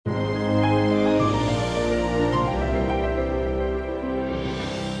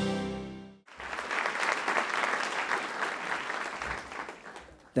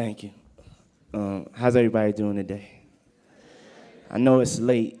Thank you. How's everybody doing today? I know it's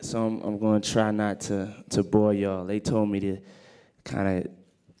late, so I'm going to try not to bore y'all. They told me to kind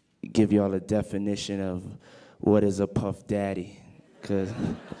of give y'all a definition of what is a Puff Daddy, because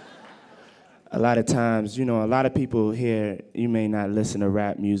a lot of times, a lot of people here, you may not listen to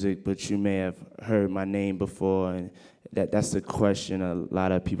rap music, but you may have heard my name before, and that's the question a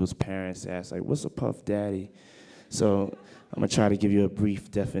lot of people's parents ask, like, what's a Puff Daddy? So I'm going to try to give you a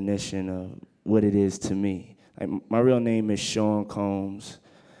brief definition of what it is to me. Like, my real name is Sean Combs.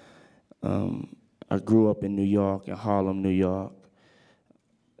 I grew up in New York, in Harlem, New York.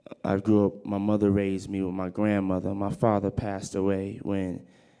 My mother raised me with my grandmother. My father passed away when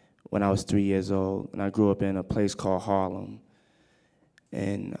I was 3 years old, and I grew up in a place called Harlem.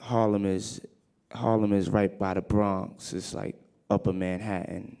 And Harlem is right by the Bronx. It's like Upper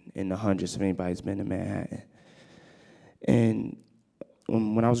Manhattan in the hundreds, if anybody's been to Manhattan. And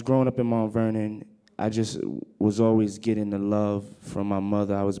when I was growing up in Mount Vernon, I just was always getting the love from my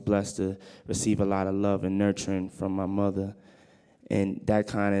mother. I was blessed to receive a lot of love and nurturing from my mother. And that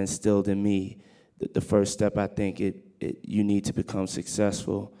kind of instilled in me the first step, I think, you need to become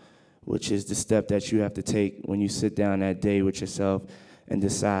successful, which is the step that you have to take when you sit down that day with yourself and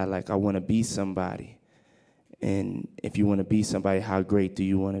decide, like, I want to be somebody. And if you want to be somebody, how great do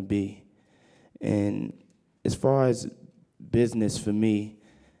you want to be? And as far as business for me,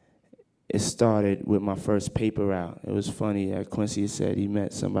 it started with my first paper route. It was funny that Quincy said he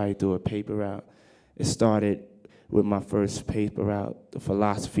met somebody through a paper route. It started with my first paper route, the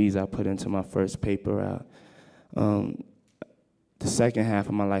philosophies I put into my first paper route. The second half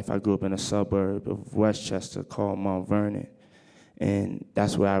of my life, I grew up in a suburb of Westchester called Mount Vernon. And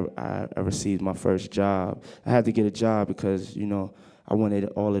that's where I received my first job. I had to get a job because, I wanted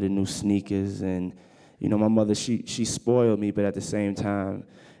all of the new sneakers. And, my mother, she spoiled me, but at the same time,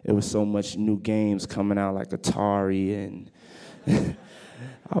 it was so much new games coming out like Atari. And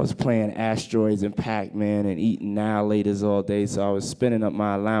I was playing Asteroids and Pac-Man and eating Annihilators all day. So I was spending up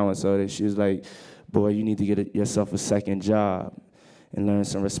my allowance. So that she was like, boy, you need to get yourself a second job and learn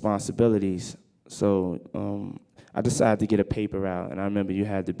some responsibilities. So I decided to get a paper route, and I remember you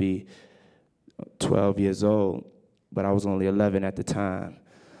had to be 12 years old, but I was only 11 at the time.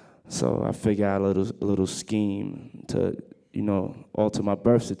 So I figured out a little scheme to, alter my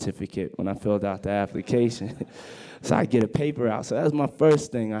birth certificate when I filled out the application. So I get a paper route. So that was my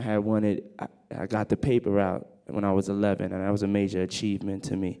first thing I had wanted. I got the paper route when I was 11, and that was a major achievement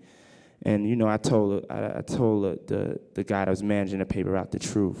to me. And, I told the guy that was managing the paper route the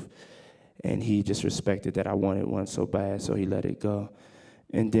truth. And he just respected that I wanted one so bad, so he let it go.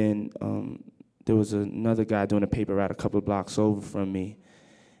 And then there was another guy doing a paper route a couple of blocks over from me.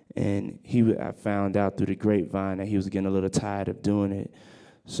 And I found out through the grapevine that he was getting a little tired of doing it.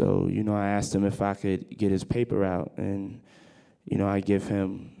 So, I asked him if I could get his paper route. And, I give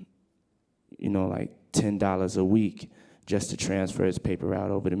him, like $10 a week just to transfer his paper route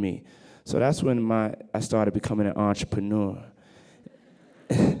over to me. So that's when I started becoming an entrepreneur.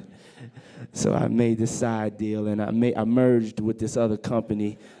 So I made this side deal, and I merged with this other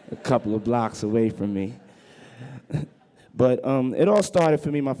company a couple of blocks away from me. But it all started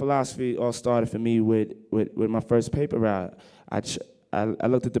for me, my philosophy all started for me with my first paper route. I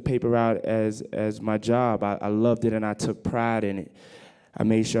looked at the paper route as my job. I loved it, and I took pride in it. I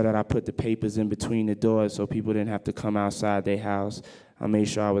made sure that I put the papers in between the doors so people didn't have to come outside their house. I made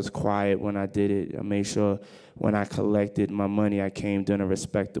sure I was quiet when I did it. I made sure when I collected my money, I came during a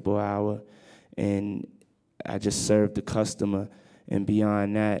respectable hour. And I just served the customer. And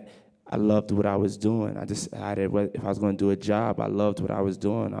beyond that, I loved what I was doing. I decided if I was going to do a job, I loved what I was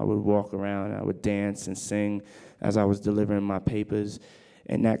doing. I would walk around, I would dance and sing as I was delivering my papers.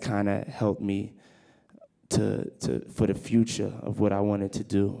 And that kind of helped me for the future of what I wanted to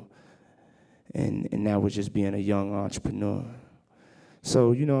do. And that was just being a young entrepreneur.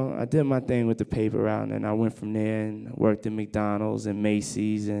 So, I did my thing with the paper route, and I went from there and worked at McDonald's and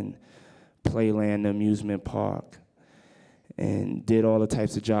Macy's and Playland Amusement Park, and did all the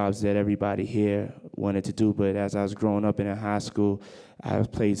types of jobs that everybody here wanted to do. But as I was growing up and in high school, I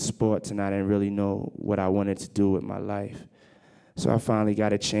played sports, and I didn't really know what I wanted to do with my life. So I finally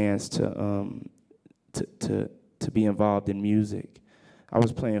got a chance to be involved in music. I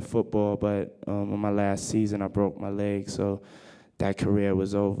was playing football, but on my last season, I broke my leg, so that career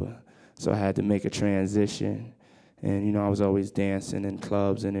was over. So I had to make a transition. And, I was always dancing in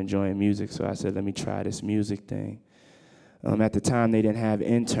clubs and enjoying music, so I said, let me try this music thing. At the time, they didn't have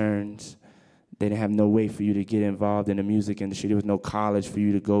interns. They didn't have no way for you to get involved in the music industry. There was no college for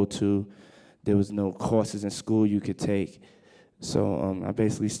you to go to. There was no courses in school you could take. So I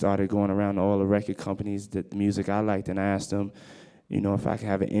basically started going around to all the record companies that the music I liked, and I asked them, if I could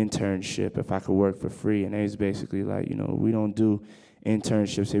have an internship, if I could work for free. And they was basically like, we don't do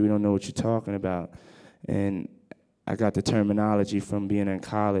internships here. We don't know what you're talking about. And I got the terminology from being in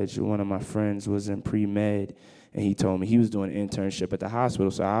college. One of my friends was in pre-med, and he told me he was doing an internship at the hospital.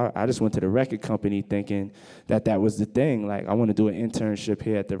 So I just went to the record company thinking that was the thing. Like, I want to do an internship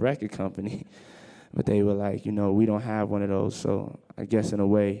here at the record company. But they were like, we don't have one of those. So I guess in a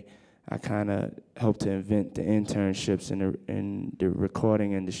way, I kind of helped to invent the internships in the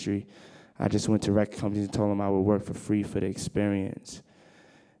recording industry. I just went to record companies and told them I would work for free for the experience.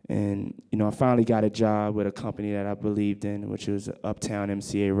 And, I finally got a job with a company that I believed in, which was Uptown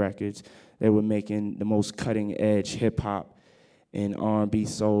MCA Records. They were making the most cutting-edge hip-hop and R&B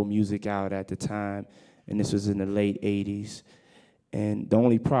soul music out at the time, and this was in the late 80s. And the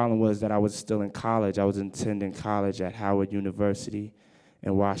only problem was that I was still in college. I was attending college at Howard University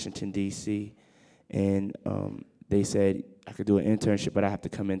in Washington, D.C., and they said I could do an internship, but I have to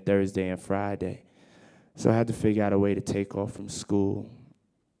come in Thursday and Friday. So I had to figure out a way to take off from school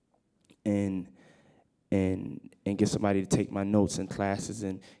and get somebody to take my notes in classes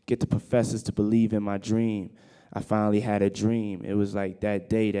and get the professors to believe in my dream. I finally had a dream. It was like that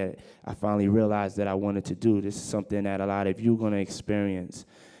day that I finally realized that I wanted to do. This is something that a lot of you are going to experience,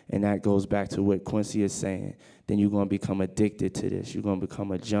 and that goes back to what Quincy is saying. Then you're going to become addicted to this. You're going to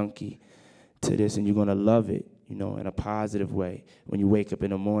become a junkie to this, and you're going to love it, in a positive way. When you wake up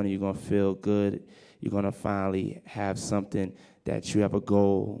in the morning, you're going to feel good. You're going to finally have something that you have a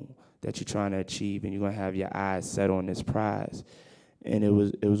goal that you're trying to achieve, and you're going to have your eyes set on this prize. And it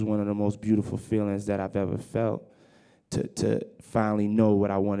was one of the most beautiful feelings that I've ever felt, to finally know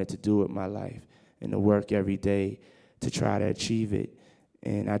what I wanted to do with my life and to work every day to try to achieve it.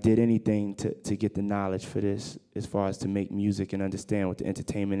 And I did anything to get the knowledge for this, as far as to make music and understand what the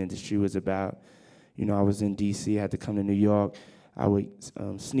entertainment industry was about. I was in D.C., I had to come to New York. I would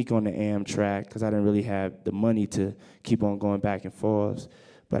sneak on the Amtrak because I didn't really have the money to keep on going back and forth,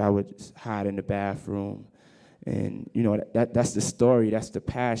 but I would hide in the bathroom. And that's the story, that's the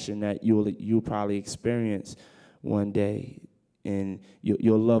passion that you'll probably experience one day. And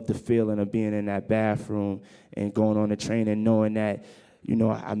you'll love the feeling of being in that bathroom and going on the train and knowing that,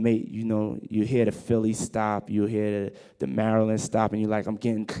 you hear the Philly stop, you hear the Maryland stop, and you're like, I'm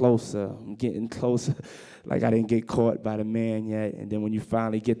getting closer. Like I didn't get caught by the man yet. And then when you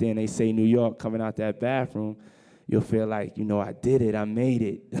finally get there and they say New York coming out that bathroom, you'll feel like, I did it, I made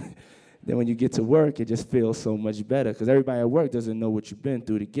it. Then when you get to work, it just feels so much better, because everybody at work doesn't know what you've been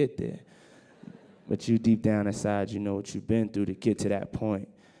through to get there. But you deep down inside, you know what you've been through to get to that point.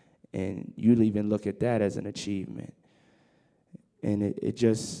 And you'll even look at that as an achievement. And it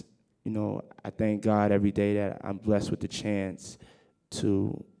just, I thank God every day that I'm blessed with the chance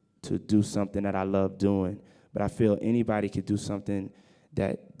to do something that I love doing. But I feel anybody could do something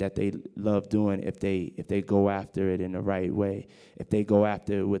that they love doing if they go after it in the right way, if they go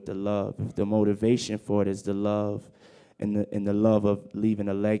after it with the love, if the motivation for it is the love, and the love of leaving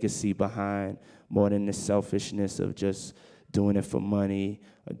a legacy behind, more than the selfishness of just doing it for money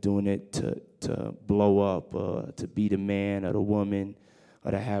or doing it to blow up or to be the man or the woman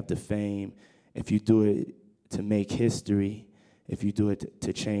or to have the fame. If you do it to make history, if you do it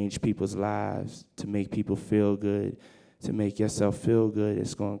to change people's lives, to make people feel good, to make yourself feel good,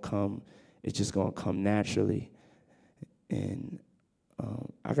 it's just gonna come naturally. And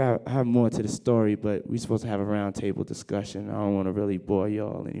I have more to the story, but we're supposed to have a roundtable discussion. I don't want to really bore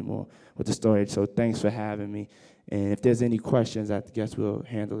y'all anymore with the story, so thanks for having me. And if there's any questions, I guess we'll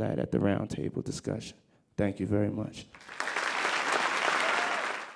handle that at the roundtable discussion. Thank you very much.